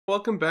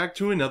Welcome back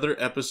to another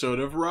episode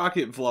of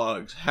Rocket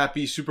Vlogs.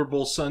 Happy Super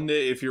Bowl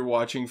Sunday if you're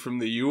watching from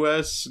the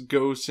US.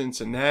 Go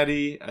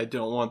Cincinnati. I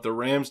don't want the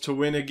Rams to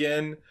win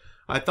again.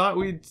 I thought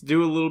we'd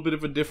do a little bit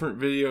of a different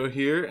video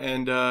here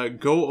and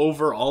go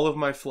over all of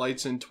my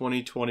flights in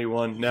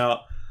 2021.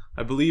 Now,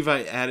 I believe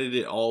I added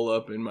it all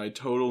up and my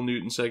total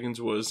Newton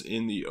seconds was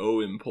in the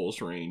O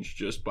impulse range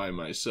just by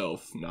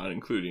myself, not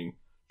including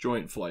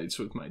joint flights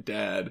with my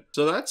dad.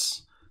 So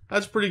that's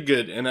pretty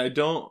good, and I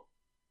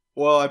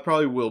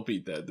probably will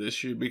beat that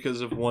this year because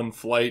of one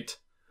flight.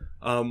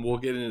 We'll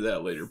get into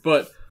that later.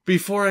 But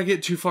before I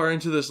get too far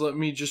into this, let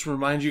me just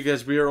remind you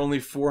guys, we are only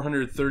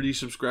 430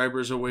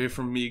 subscribers away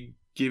from me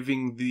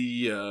giving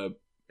the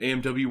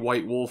AMW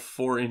White Wolf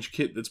 4-inch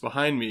kit that's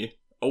behind me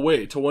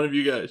away to one of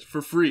you guys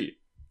for free.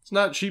 It's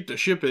not cheap to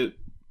ship it,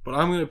 but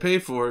I'm going to pay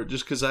for it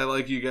just because I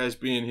like you guys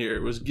being here.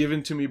 It was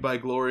given to me by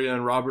Gloria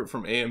and Robert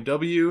from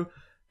AMW,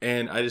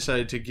 and I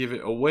decided to give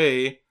it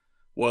away.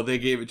 Well, they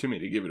gave it to me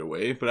to give it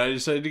away, but I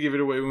decided to give it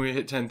away when we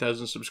hit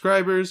 10,000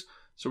 subscribers,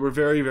 so we're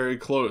very, very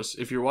close.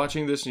 If you're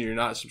watching this and you're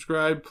not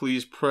subscribed,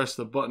 please press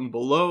the button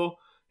below.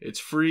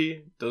 It's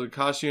free, doesn't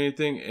cost you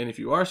anything, and if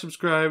you are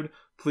subscribed,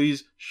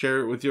 please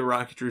share it with your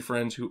Rocketry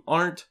friends who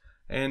aren't,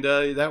 and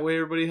that way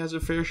everybody has a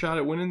fair shot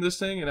at winning this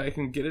thing, and I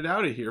can get it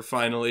out of here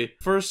finally.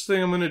 First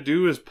thing I'm going to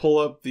do is pull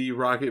up the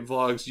Rocket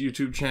Vlogs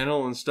YouTube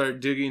channel and start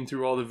digging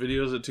through all the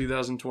videos of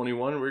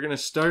 2021. We're going to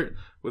start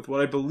with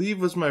what I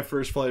believe was my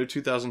first flight of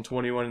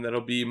 2021, and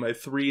that'll be my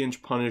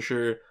 3-inch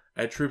Punisher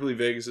at Tripoli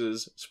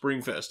Vegas'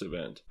 Springfest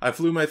event. I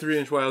flew my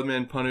 3-inch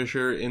Wildman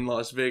Punisher in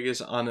Las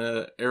Vegas on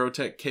a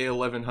Aerotech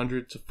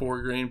K1100 to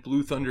 4-grain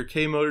Blue Thunder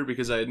K motor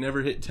because I had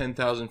never hit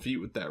 10,000 feet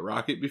with that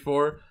rocket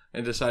before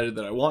and decided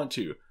that I want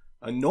to.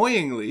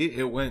 Annoyingly,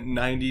 it went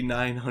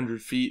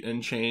 9,900 feet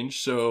and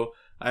change, so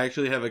I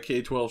actually have a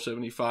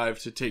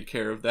K1275 to take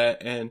care of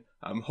that, and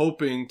I'm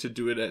hoping to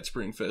do it at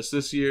Springfest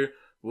this year.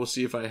 We'll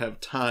see if I have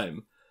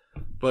time.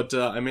 But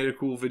I made a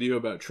cool video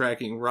about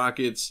tracking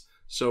rockets,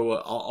 so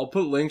I'll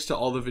put links to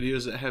all the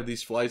videos that have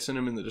these flights in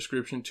them in the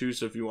description too,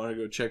 so if you want to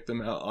go check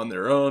them out on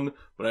their own,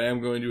 but I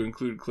am going to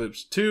include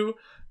clips too.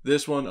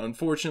 This one,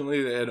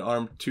 unfortunately, they had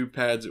armed 2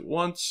 pads at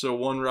once, so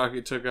one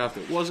rocket took off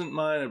that wasn't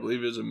mine. I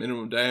believe it was a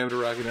minimum diameter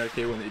rocket on a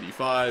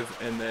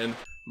K185, and then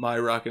my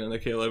rocket on the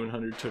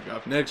K1100 took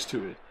off next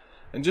to it.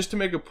 And just to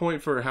make a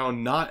point for how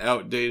not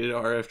outdated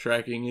RF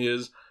tracking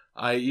is,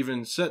 I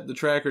even set the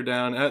tracker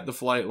down at the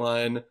flight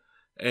line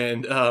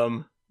and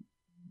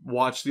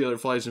watched the other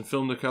flights and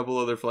filmed a couple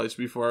other flights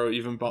before I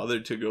even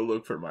bothered to go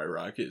look for my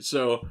rocket.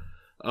 So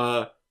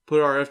put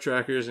RF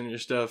trackers in your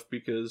stuff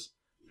because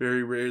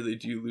very rarely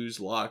do you lose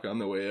lock on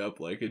the way up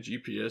like a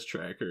GPS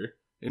tracker.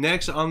 And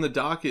next on the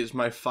dock is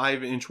my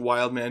 5-inch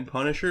Wildman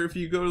Punisher. If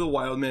you go to the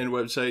Wildman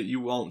website,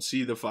 you won't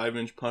see the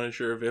 5-inch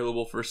Punisher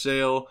available for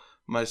sale.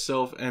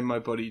 Myself and my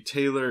buddy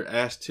Taylor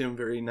asked him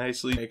very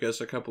nicely to make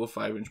us a couple of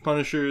 5-inch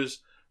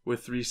Punishers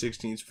with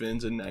 3/16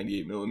 fins and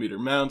 98mm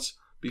mounts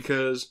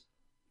because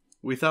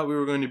we thought we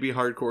were going to be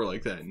hardcore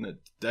like that. And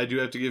I do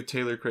have to give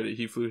Taylor credit.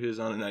 He flew his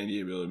on a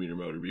 98mm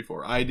motor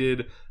before I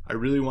did. I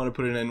really want to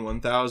put an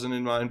N1000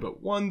 in mine,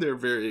 but 1, they're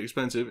very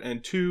expensive,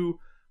 and 2,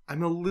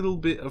 I'm a little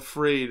bit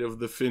afraid of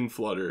the fin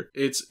flutter.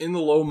 It's in the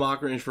low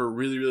Mach range for a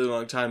really, really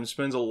long time. It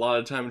spends a lot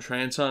of time in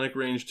transonic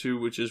range too,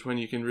 which is when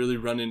you can really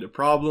run into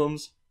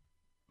problems.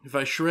 If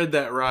I shred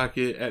that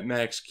rocket at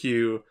max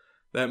Q,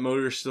 that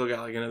motor's still got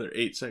like another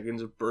 8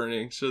 seconds of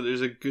burning, so there's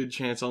a good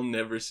chance I'll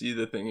never see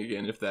the thing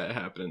again if that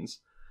happens.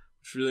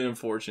 It's really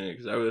unfortunate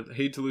because I would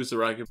hate to lose the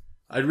rocket.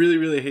 I'd really,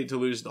 really hate to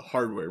lose the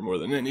hardware more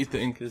than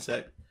anything because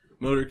that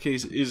motor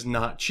case is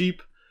not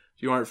cheap.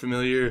 If you aren't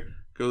familiar,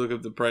 go look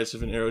up the price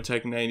of an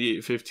Aerotech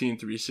 9815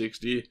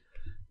 360.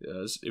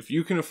 If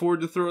you can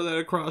afford to throw that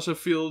across a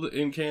field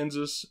in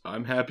Kansas,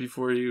 I'm happy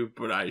for you,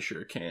 but I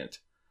sure can't.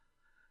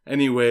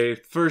 Anyway,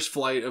 first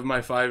flight of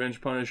my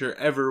 5-inch Punisher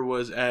ever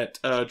was at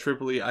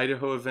Tripoli,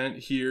 Idaho event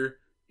here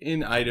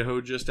in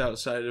Idaho, just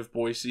outside of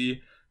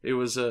Boise. It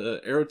was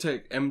a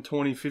Aerotech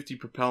M2050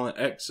 Propellant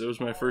X. It was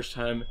my first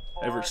time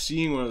ever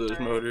seeing one of those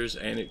motors,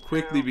 and it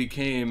quickly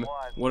became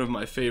one of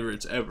my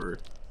favorites ever.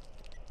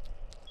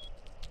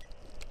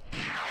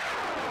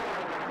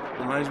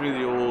 Reminds me of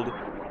the old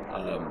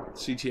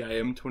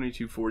CTI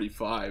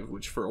M2245,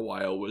 which for a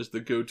while was the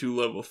go-to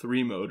level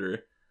 3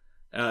 motor.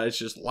 It's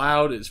just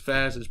loud, it's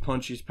fast, it's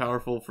punchy, it's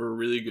powerful for a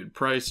really good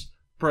price.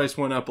 Price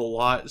went up a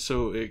lot,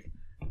 so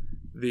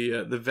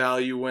the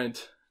value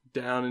went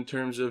down in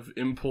terms of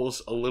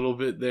impulse a little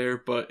bit there,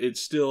 but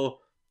it's still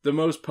the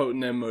most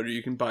potent M motor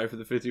you can buy for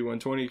the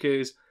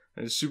 5120Ks,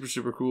 and it's super,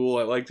 super cool.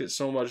 I liked it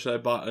so much that I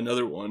bought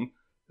another one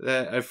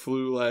that I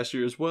flew last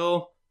year as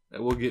well,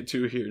 that we'll get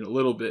to here in a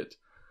little bit.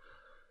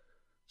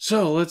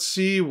 So let's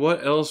see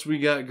what else we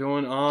got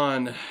going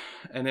on.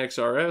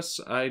 NXRS,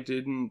 I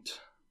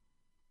didn't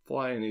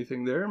fly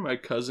anything there. My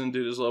cousin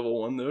did his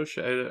level 1 though.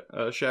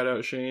 Shout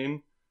out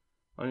Shane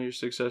on your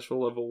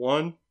successful level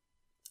 1.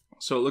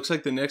 So it looks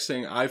like the next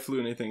thing I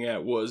flew anything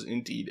at was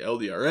indeed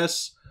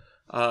LDRS.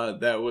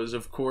 That was,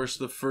 of course,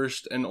 the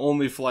first and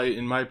only flight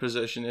in my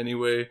possession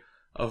anyway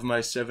of my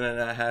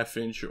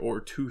 7.5-inch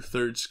or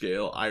 2/3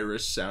 scale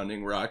Iris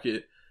sounding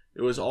rocket.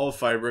 It was all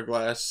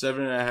fiberglass,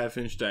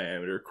 7.5-inch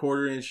diameter,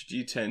 1/4-inch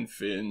G10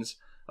 fins,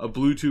 a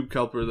blue tube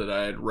coupler that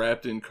I had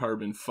wrapped in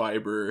carbon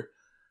fiber,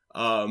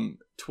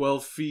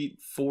 12 feet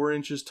 4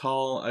 inches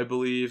tall, I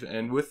believe,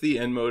 and with the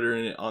end motor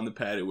in it on the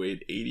pad, it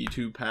weighed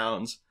 82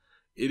 pounds.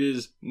 It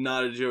is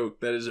not a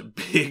joke. That is a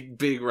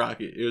big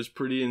rocket. It was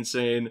pretty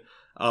insane.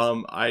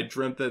 I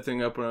dreamt that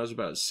thing up when I was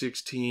about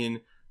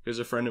 16 because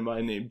a friend of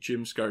mine named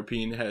Jim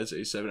Scarpine has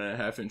a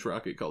 7.5-inch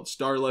rocket called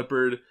Star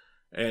Leopard,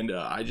 and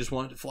I just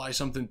wanted to fly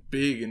something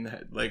big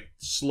and like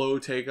slow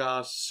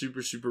takeoffs,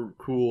 super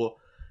cool.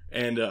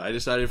 And I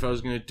decided if I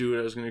was going to do it,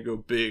 I was going to go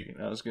big,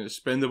 and I was going to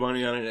spend the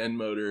money on an end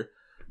motor.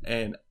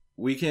 And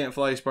we can't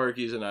fly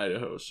Sparkies in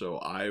Idaho, so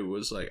I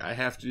was like, I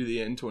have to do the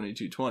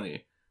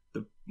N2220,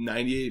 the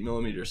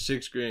 98mm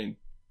 6-grain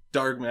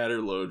dark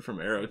matter load from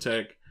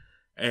Aerotech.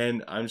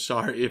 And I'm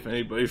sorry if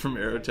anybody from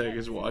Aerotech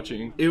is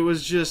watching. It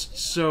was just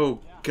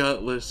so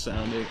gutless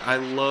sounding. I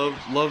love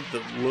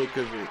the look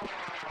of it,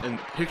 and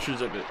the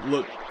pictures of it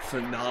look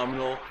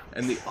phenomenal,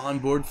 and the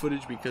onboard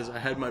footage, because I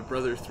had my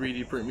brother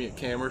 3D print me a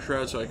camera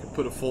shroud so I could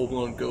put a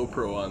full-blown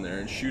GoPro on there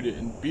and shoot it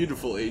in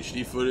beautiful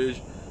HD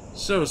footage.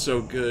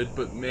 So good,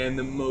 but man,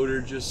 the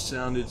motor just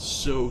sounded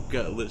so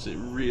gutless. It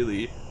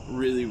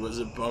really was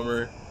a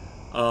bummer.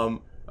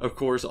 Of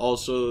course,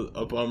 also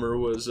a bummer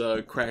was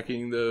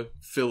cracking the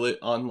fillet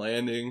on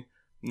landing,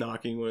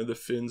 knocking one of the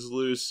fins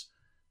loose.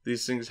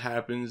 These things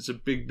happen. It's a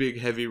big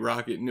heavy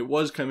rocket, and it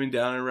was coming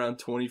down around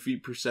 20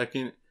 feet per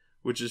second,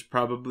 which is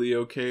probably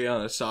okay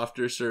on a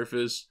softer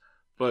surface,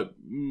 but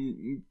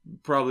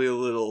probably a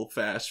little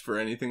fast for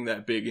anything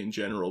that big in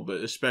general,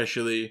 but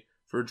especially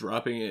for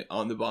dropping it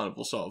on the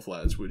Bonneville Salt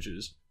Flats, which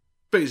is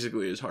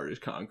basically as hard as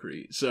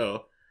concrete.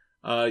 So,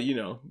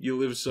 you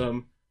live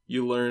some,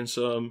 you learn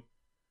some.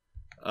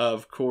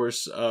 Of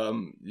course,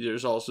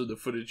 there's also the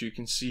footage you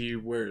can see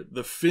where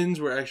the fins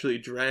were actually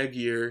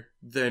draggier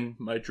than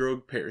my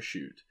drogue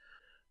parachute,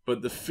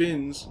 but the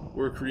fins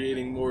were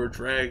creating more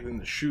drag than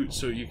the chute,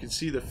 so you could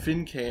see the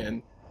fin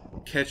can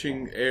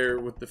catching air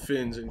with the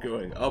fins and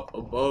going up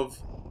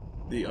above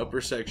the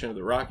upper section of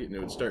the rocket, and it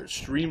would start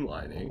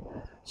streamlining.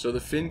 So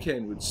the fin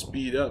can would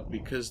speed up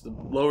because the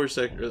lower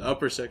section or the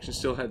upper section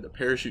still had the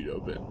parachute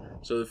open.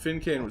 So the fin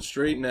can would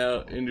straighten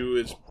out into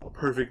its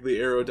perfectly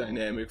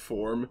aerodynamic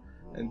form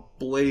and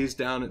blaze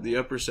down at the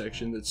upper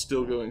section that's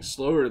still going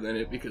slower than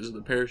it because of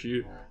the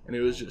parachute, and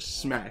it was just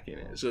smacking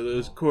it. So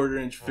those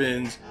 1/4-inch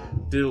fins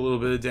did a little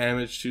bit of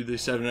damage to the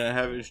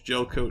 7.5-inch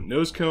gel coat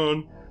nose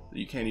cone that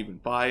you can't even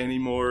buy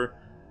anymore.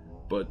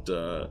 But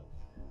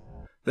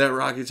that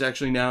rocket's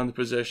actually now in the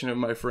possession of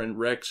my friend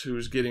Rex,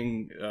 who's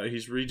getting,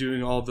 he's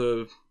redoing all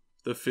the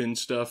fin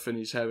stuff, and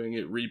he's having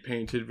it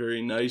repainted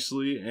very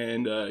nicely,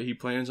 and he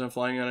plans on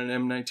flying on an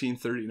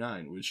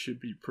M1939, which should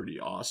be pretty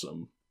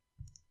awesome.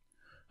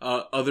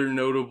 Other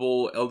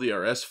notable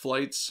LDRS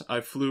flights,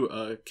 I flew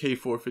a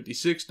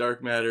K456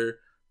 dark matter,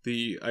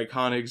 the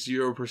iconic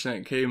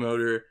 0% K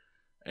motor,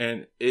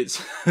 and it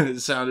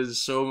sounded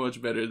so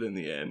much better than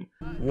the N.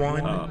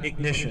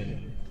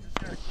 Ignition.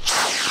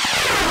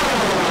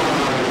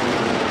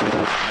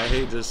 I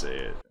hate to say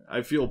it.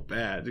 I feel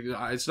bad because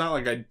it's not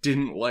like I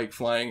didn't like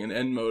flying an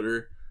N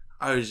motor.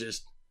 I was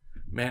just,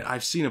 man,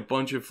 I've seen a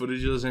bunch of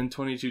footage of those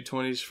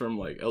N2220s from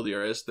like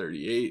LDRS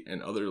 38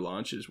 and other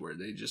launches where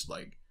they just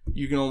like,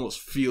 you can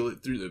almost feel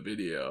it through the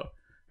video.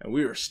 And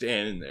we were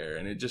standing there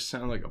and it just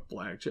sounded like a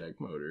blackjack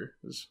motor.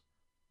 It was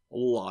a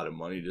lot of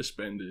money to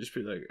spend to just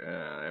be like,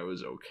 it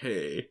was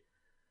okay.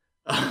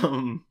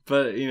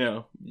 But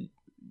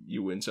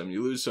you win some,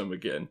 you lose some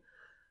again.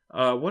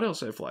 What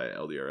else I fly at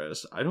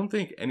LDRS? I don't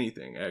think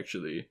anything,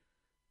 actually,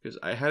 because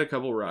I had a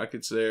couple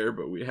rockets there,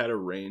 but we had a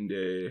rain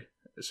day,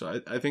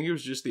 so I think it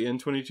was just the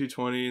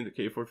N2220 and the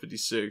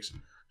K456,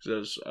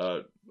 because I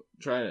was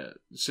trying to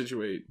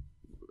situate,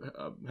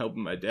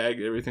 helping my dad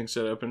get everything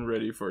set up and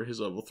ready for his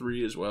level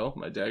 3 as well.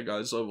 My dad got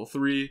his level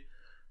 3,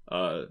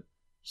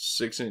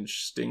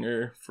 6-inch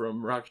Stinger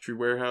from Rocketry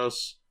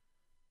Warehouse,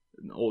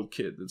 an old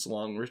kit that's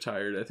long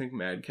retired. I think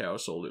Mad Cow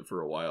sold it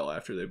for a while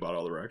after they bought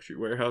all the Rocketry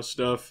Warehouse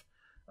stuff.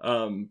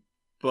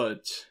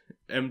 But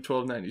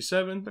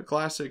M1297, the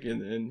classic,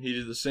 and then he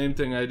did the same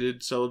thing I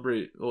did,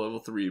 celebrate the level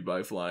 3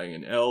 by flying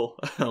an L.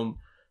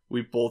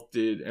 We both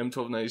did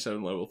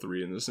M1297 level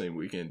 3 in the same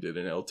weekend, did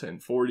an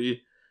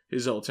L1040.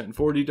 His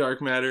L1040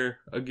 dark matter,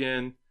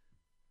 again,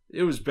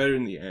 it was better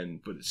in the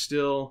end, but it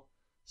still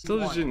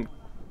just didn't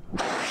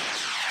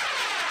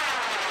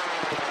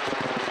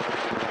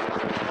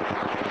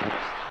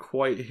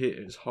quite hit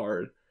as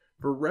hard.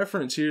 For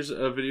reference, here's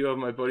a video of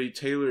my buddy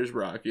Taylor's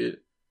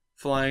rocket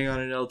flying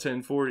on an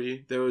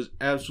L1040 that was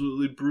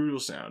absolutely brutal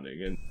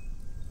sounding, and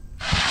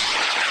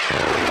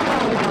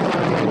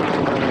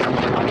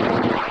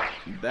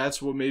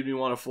that's what made me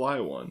want to fly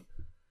one.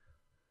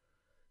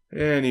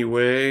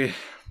 Anyway,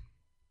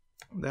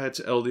 that's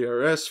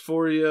LDRS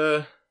for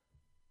you.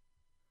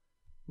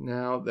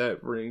 Now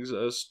that brings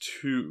us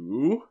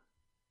to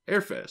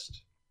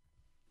Airfest.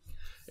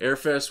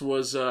 Airfest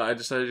was, I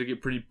decided to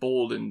get pretty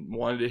bold and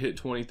wanted to hit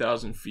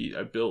 20,000 feet.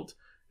 I built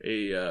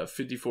a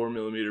 54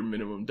 millimeter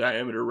minimum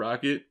diameter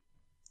rocket.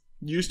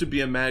 Used to be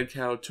a Mad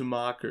Cow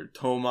Tomahawk or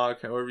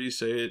Tomahawk, however you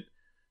say it,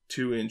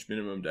 2-inch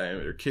minimum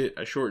diameter kit.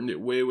 I shortened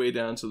it way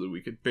down so that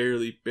we could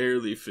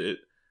barely fit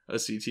a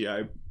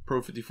CTI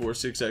Pro 54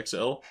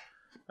 6XL.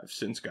 I've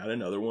since got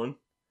another one.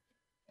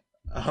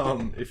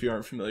 If you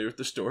aren't familiar with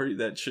the story,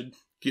 that should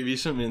give you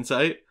some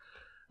insight.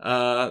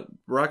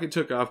 Rocket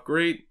took off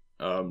great.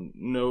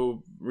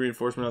 No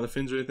reinforcement on the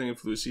fins or anything. It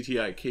flew a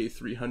CTI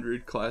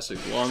K300 classic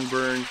long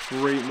burn.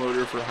 Great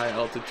motor for high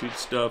altitude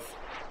stuff.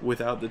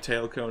 Without the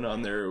tail cone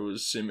on there, it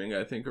was simming,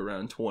 I think,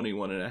 around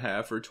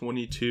 21.5 or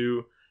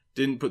 22.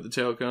 Didn't put the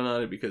tail cone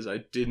on it because I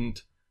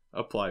didn't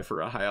apply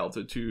for a high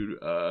altitude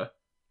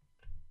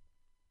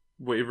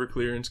waiver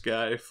clearance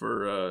guy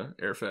for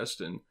Airfest,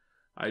 and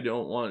I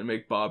don't want to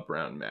make Bob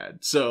Brown mad.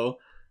 So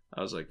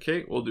I was like,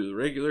 okay, we'll do the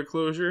regular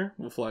closure.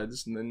 We'll fly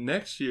this, and then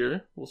next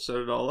year we'll set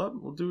it all up.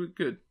 We'll do it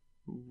good.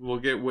 We'll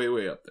get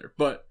way up there.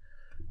 But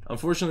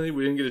unfortunately,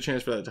 we didn't get a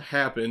chance for that to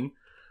happen.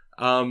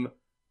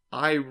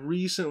 I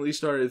recently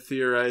started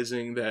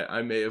theorizing that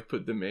I may have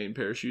put the main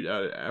parachute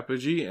out at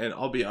apogee, and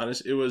I'll be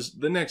honest, it was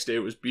the next day. It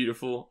was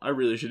beautiful. I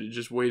really should have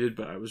just waited,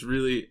 but I was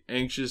really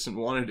anxious and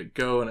wanted to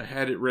go, and I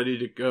had it ready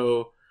to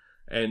go,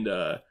 and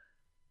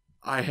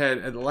I had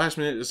at the last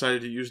minute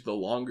decided to use the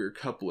longer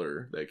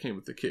coupler that came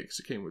with the kit, because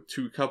it came with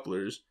 2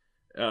 couplers,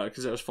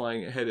 because I was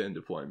flying a head-end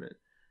deployment,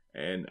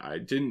 and I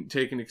didn't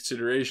take into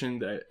consideration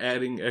that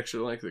adding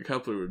extra length of the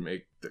coupler would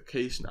make the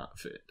case not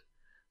fit.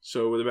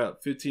 So with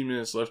about 15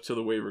 minutes left till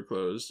the waiver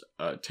closed,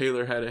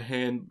 Taylor had a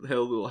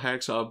little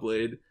hacksaw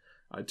blade.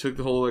 I took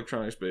the whole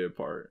electronics bay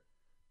apart,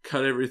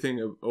 cut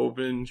everything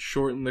open,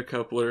 shortened the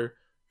coupler,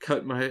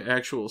 cut my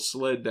actual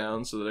sled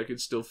down so that I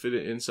could still fit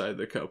it inside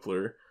the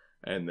coupler,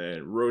 and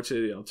then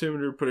rotate the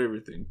altimeter, put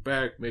everything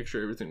back, make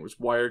sure everything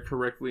was wired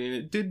correctly, and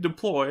it did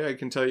deploy, I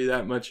can tell you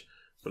that much,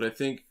 but I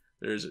think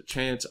there's a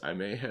chance I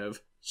may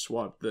have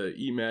swapped the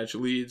E-match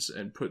leads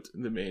and put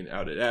the main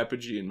out at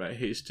apogee in my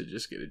haste to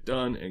just get it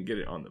done and get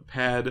it on the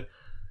pad.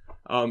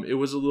 It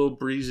was a little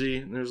breezy,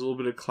 and there's a little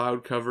bit of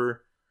cloud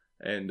cover,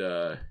 and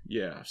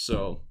yeah,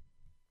 so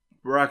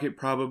rocket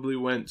probably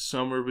went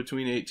somewhere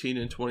between 18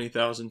 and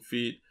 20,000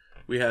 feet.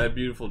 We had a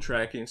beautiful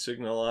tracking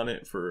signal on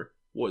it for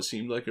what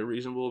seemed like a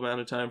reasonable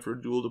amount of time for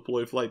a dual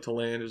deploy flight to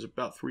land. It was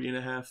about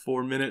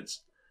 3.5-4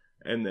 minutes.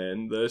 And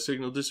then the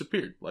signal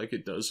disappeared, like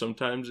it does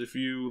sometimes if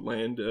you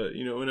land,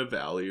 in a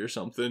valley or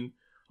something.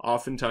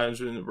 Oftentimes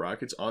when the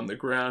rocket's on the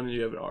ground and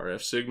you have an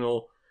RF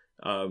signal,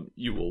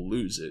 you will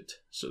lose it.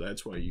 So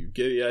that's why you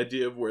get the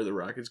idea of where the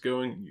rocket's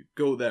going, and you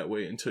go that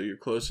way until you're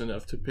close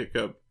enough to pick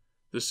up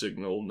the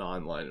signal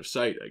non-line of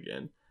sight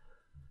again.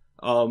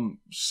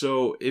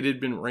 So it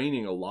had been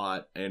raining a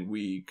lot, and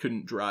we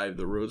couldn't drive.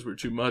 The roads were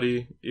too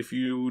muddy. If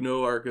you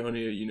know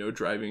Argonia, you know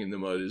driving in the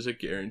mud is a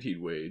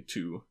guaranteed way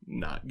to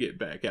not get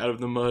back out of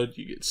the mud.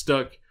 You get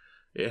stuck.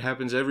 It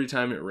happens every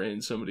time it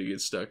rains. Somebody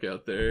gets stuck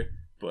out there,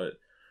 but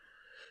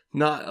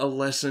not a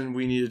lesson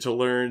we needed to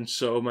learn.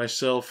 So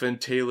myself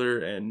and Taylor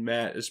and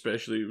Matt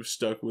especially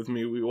stuck with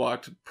me. We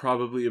walked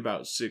probably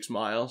about 6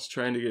 miles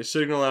trying to get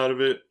signal out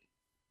of it.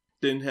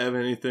 Didn't have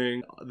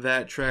anything.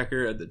 That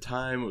tracker at the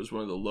time was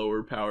one of the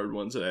lower powered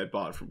ones that I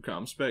bought from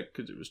ComSpec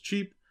because it was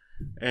cheap.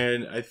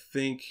 And I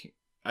think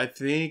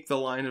the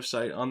line of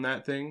sight on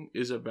that thing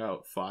is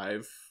about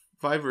 5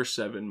 or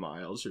 7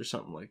 miles or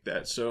something like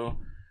that. So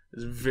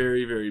it's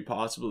very, very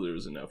possible there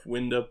was enough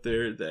wind up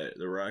there that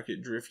the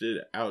rocket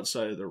drifted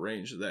outside of the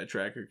range that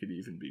tracker could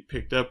even be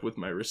picked up with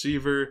my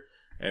receiver.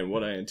 And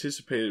what I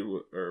anticipated,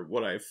 or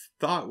what I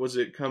thought was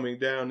it coming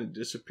down and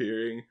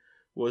disappearing,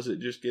 was it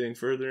just getting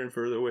further and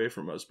further away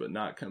from us, but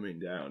not coming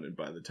down. And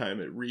by the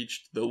time it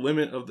reached the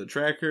limit of the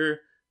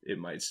tracker, it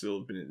might still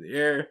have been in the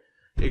air.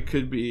 It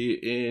could be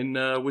in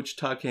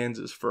Wichita,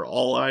 Kansas, for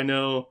all I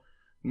know.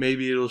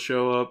 Maybe it'll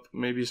show up.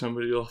 Maybe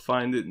somebody will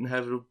find it and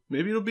have it.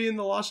 Maybe it'll be in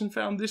the Lost and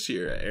Found this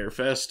year at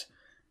Airfest.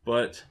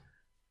 But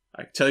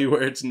I can tell you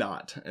where it's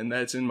not, and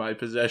that's in my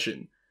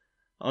possession.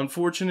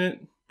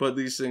 Unfortunate, but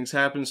these things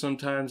happen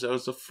sometimes. That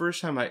was the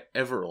first time I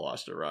ever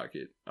lost a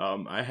rocket.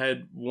 I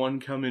had one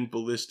come in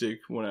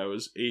ballistic when I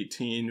was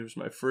 18. It was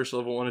my first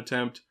level 1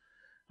 attempt.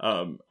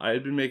 I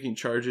had been making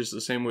charges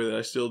the same way that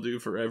I still do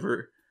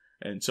forever.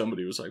 And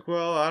somebody was like,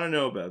 well, I don't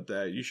know about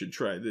that. You should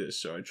try this.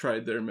 So I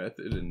tried their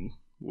method, and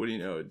what do you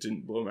know? It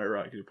didn't blow my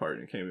rocket apart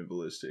and it came in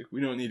ballistic.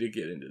 We don't need to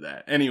get into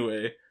that.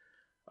 Anyway,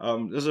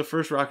 this is the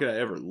first rocket I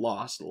ever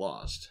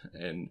lost.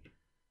 And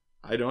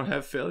I don't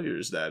have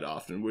failures that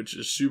often, which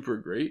is super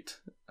great.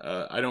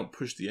 I don't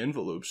push the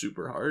envelope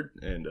super hard,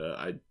 and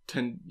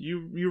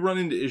you run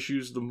into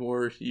issues the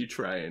more you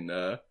try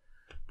and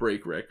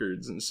break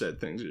records and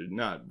set things, or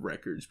not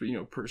records,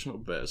 but personal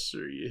bests,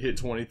 or you hit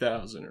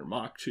 20,000 or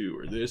Mach 2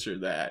 or this or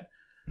that.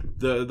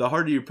 The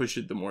harder you push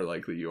it, the more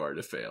likely you are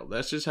to fail.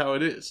 That's just how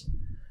it is.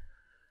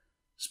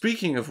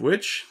 Speaking of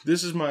which,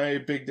 this is my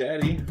Big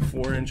Daddy,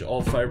 4-inch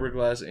all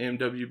fiberglass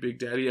AMW Big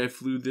Daddy. I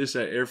flew this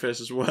at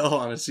Airfest as well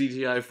on a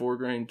CTI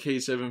 4-grain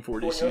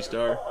K740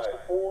 C-Star.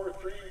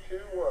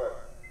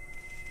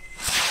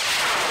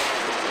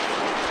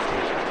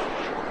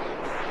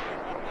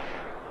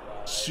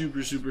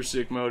 super, super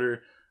sick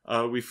motor.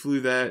 We flew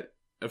that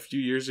a few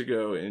years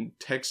ago in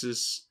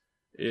Texas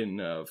in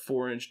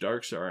 4-inch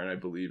Dark Star, and I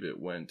believe it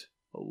went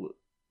a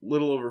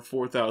little over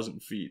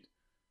 4,000 feet.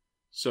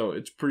 So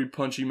it's pretty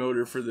punchy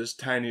motor for this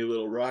tiny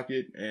little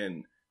rocket,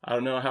 and I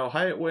don't know how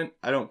high it went.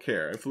 I don't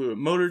care. I flew a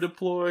motor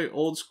deploy,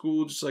 old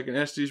school, just like an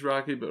Estes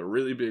rocket, but a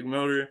really big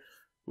motor.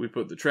 We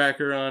put the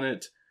tracker on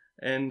it,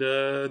 and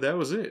that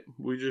was it.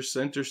 We just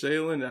center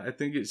sailing. I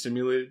think it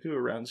simulated to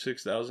around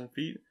 6,000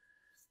 feet.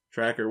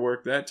 Tracker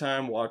worked that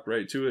time, walked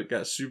right to it,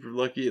 got super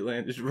lucky. It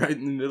landed right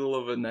in the middle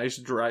of a nice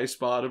dry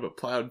spot of a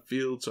plowed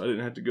field, so I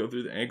didn't have to go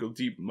through the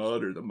ankle-deep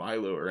mud or the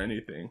Milo or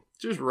anything.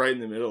 Just right in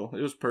the middle.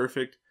 It was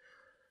perfect.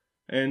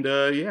 And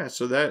yeah,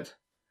 so that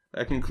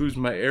concludes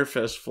my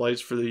Airfest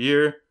flights for the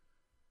year.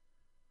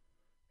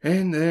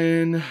 And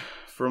then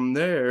from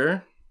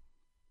there,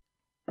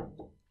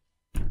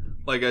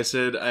 like I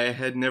said, I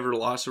had never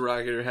lost a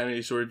rocket or had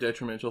any sort of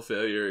detrimental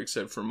failure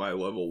except for my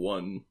level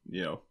 1,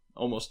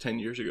 almost 10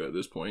 years ago at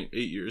this point,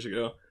 8 years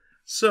ago.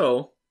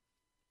 So,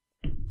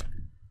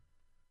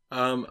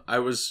 I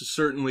was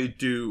certainly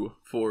due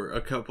for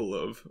a couple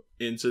of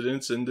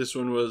incidents, and this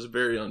one was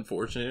very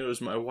unfortunate. It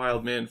was my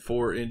Wildman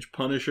 4-inch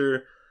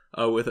Punisher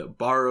with a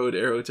borrowed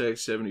Aerotech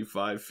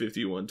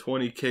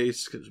 75-5120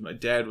 case, because my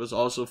dad was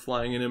also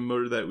flying an M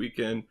motor that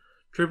weekend.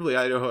 Tripoli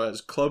Idaho has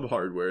club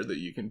hardware that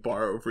you can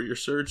borrow for your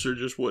certs or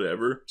just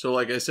whatever. So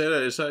like I said, I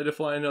decided to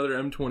fly another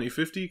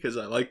M2050 because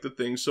I like the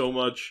thing so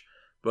much.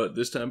 But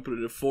this time put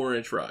it a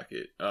 4-inch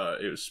rocket.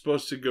 It was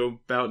supposed to go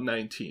about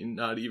 19,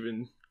 not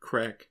even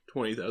crack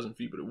 20,000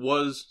 feet, but it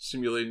was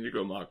simulating to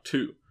go Mach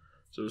 2.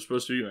 So it was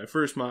supposed to be my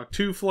first Mach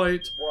 2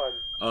 flight.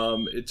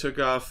 It took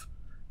off,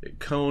 it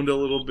coned a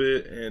little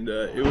bit, and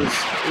it was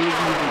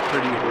moving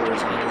pretty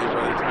horizontally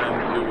by the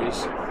time it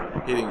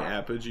was hitting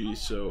apogee.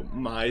 So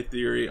my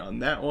theory on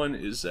that one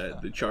is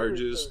that the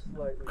charges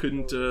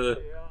couldn't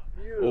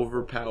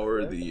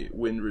overpower the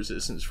wind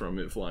resistance from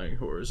it flying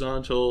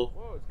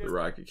horizontal. The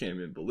rocket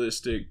came in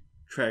ballistic.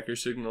 Tracker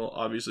signal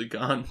obviously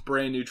gone.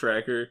 Brand new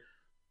tracker.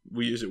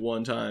 We used it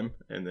one time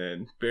and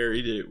then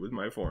buried it with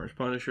my 4-inch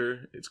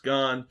Punisher. It's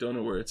gone. Don't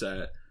know where it's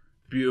at.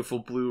 Beautiful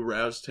blue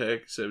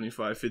Roustech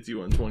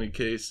 75-5120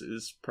 case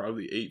is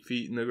probably 8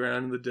 feet in the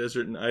ground in the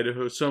desert in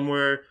Idaho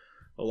somewhere,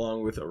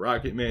 along with a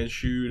Rocket Man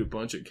chute, a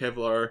bunch of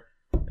Kevlar,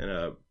 and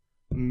a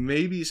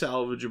maybe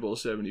salvageable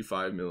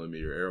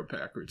 75mm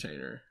Aeropack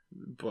retainer.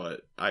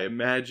 But I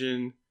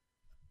imagine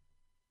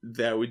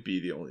that would be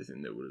the only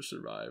thing that would have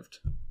survived.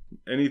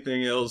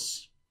 Anything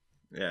else,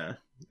 yeah,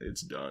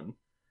 it's done.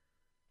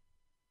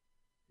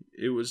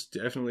 It was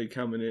definitely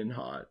coming in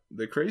hot.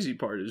 The crazy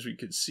part is we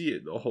could see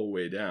it the whole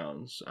way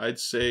down. So I'd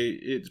say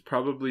it's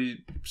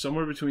probably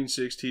somewhere between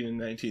 16 and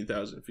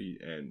 19,000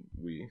 feet, and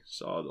we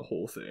saw the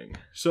whole thing.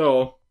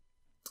 So,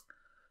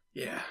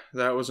 yeah,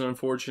 that was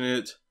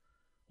unfortunate.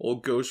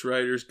 Old Ghost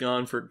Rider's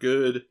gone for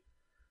good.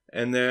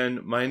 And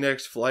then my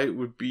next flight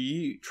would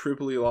be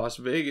Tripoli, Las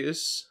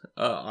Vegas,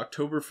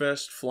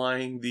 Oktoberfest,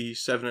 flying the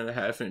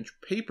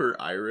 7.5-inch Paper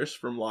Iris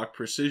from Lock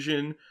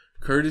Precision,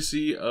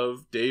 courtesy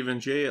of Dave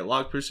and Jay at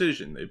Lock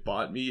Precision. They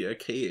bought me a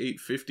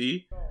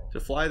K850 to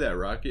fly that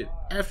rocket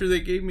after they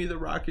gave me the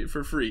rocket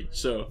for free.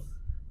 So,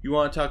 you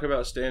want to talk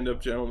about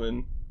stand-up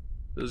gentlemen,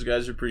 those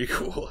guys are pretty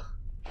cool.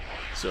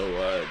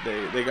 So,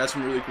 they got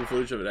some really cool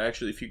footage of it.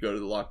 Actually, if you go to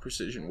the Lock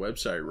Precision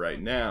website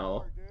right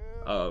now,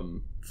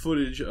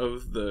 footage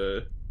of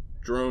the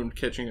drone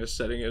catching us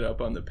setting it up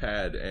on the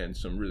pad and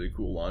some really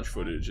cool launch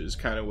footage is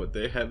kind of what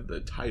they have the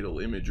title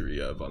imagery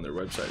of on their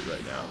website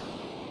right now.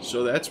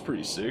 So that's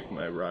pretty sick.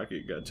 My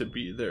rocket got to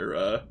be their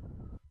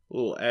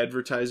little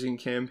advertising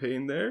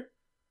campaign there.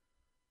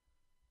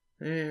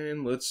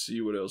 And let's see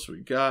what else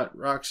we got.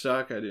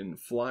 Rockstock, I didn't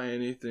fly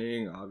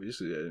anything.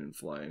 Obviously, I didn't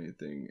fly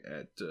anything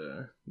at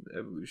the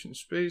Evolution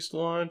Space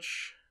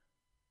launch.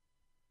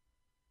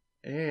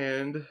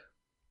 And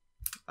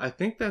I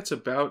think that's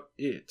about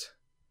it.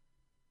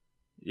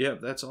 Yeah,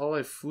 that's all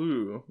I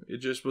flew. It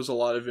just was a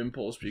lot of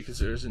impulse because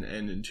there's an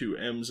N and 2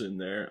 M's in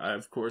there.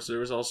 Of course, there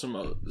was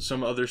also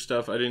some other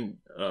stuff I didn't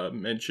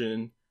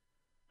mention.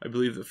 I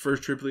believe the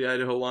first Tripoli,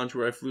 Idaho launch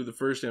where I flew the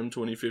first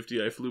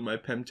M2050, I flew my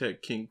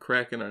Pemtech King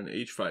Kraken on an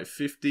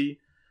H550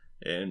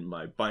 and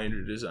my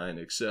binder design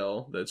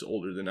Excel that's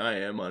older than I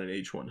am on an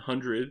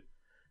H100.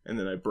 And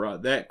then I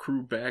brought that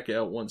crew back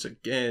out once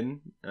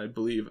again. I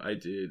believe I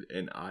did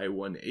an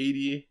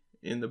I-180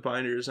 in the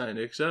binder design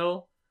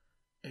Excel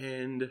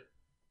and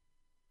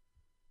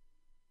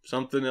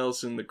something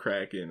else in the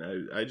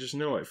Kraken. I just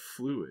know I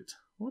flew it.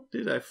 What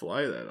did I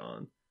fly that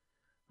on?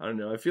 I don't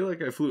know. I feel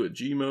like I flew a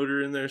G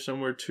motor in there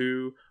somewhere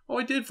too. Oh,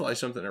 I did fly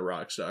something at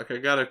Rockstock. I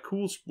got a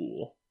cool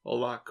spool. A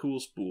lot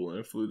cool spool. And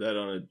I flew that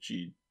on a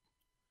G...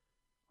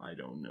 I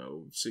don't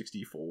know.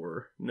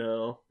 64.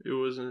 No. It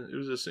wasn't. It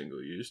was a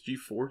single use.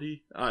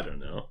 G40? I don't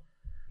know.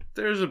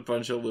 There's a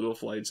bunch of little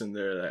flights in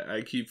there that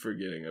I keep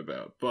forgetting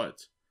about.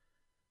 But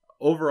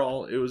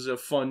overall, it was a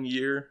fun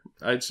year.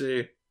 I'd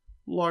say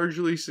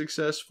largely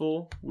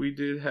successful. We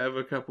did have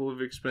a couple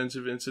of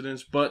expensive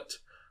incidents, but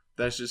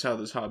that's just how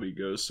this hobby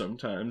goes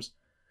sometimes.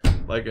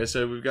 like I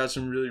said, we've got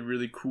some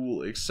really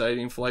cool,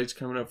 exciting flights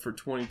coming up for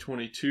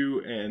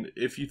 2022. And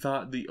if you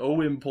thought the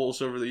O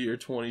impulse over the year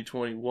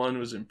 2021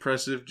 was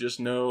impressive, just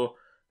know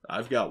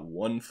I've got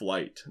one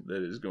flight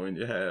that is going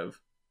to have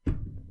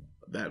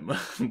that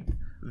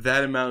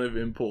that amount of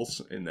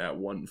impulse in that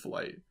one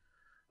flight.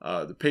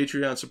 The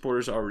Patreon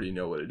supporters already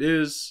know what it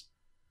is.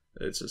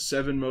 It's a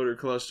 7-motor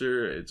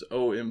cluster, it's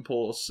O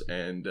impulse,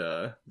 and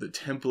the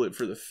template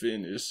for the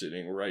fin is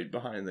sitting right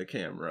behind the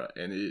camera,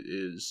 and it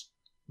is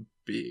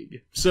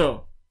big.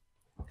 So,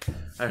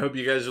 I hope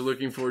you guys are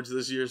looking forward to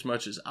this year as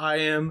much as I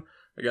am.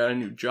 I got a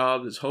new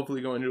job that's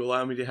hopefully going to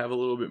allow me to have a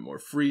little bit more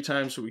free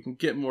time so we can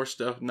get more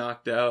stuff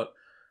knocked out.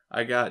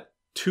 I got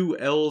 2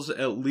 L's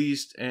at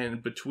least,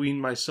 and between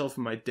myself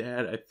and my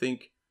dad, I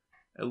think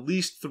at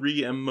least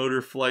 3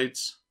 M-motor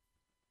flights.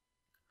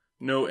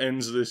 No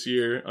N's this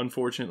year,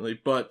 unfortunately,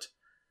 but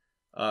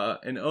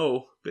an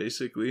O,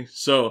 basically.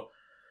 So,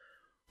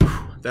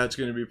 that's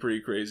going to be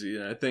pretty crazy.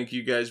 And I thank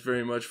you guys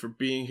very much for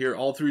being here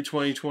all through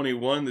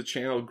 2021. The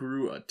channel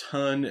grew a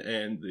ton,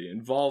 and the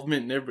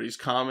involvement and everybody's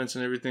comments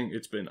and everything,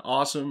 it's been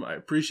awesome. I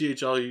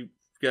appreciate all you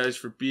guys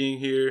for being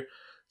here.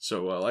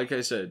 So, like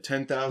I said,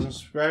 10,000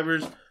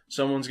 subscribers.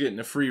 Someone's getting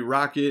a free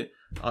rocket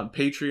on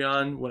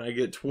Patreon. When I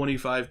get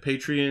 25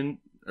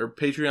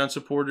 Patreon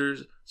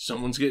supporters,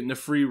 someone's getting a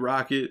free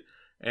rocket.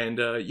 And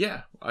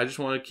yeah, I just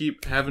want to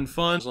keep having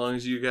fun. As long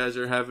as you guys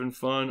are having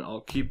fun,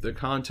 I'll keep the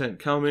content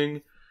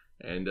coming.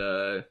 And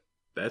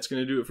that's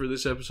going to do it for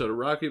this episode of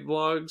Rocket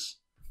Vlogs.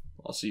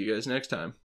 I'll see you guys next time.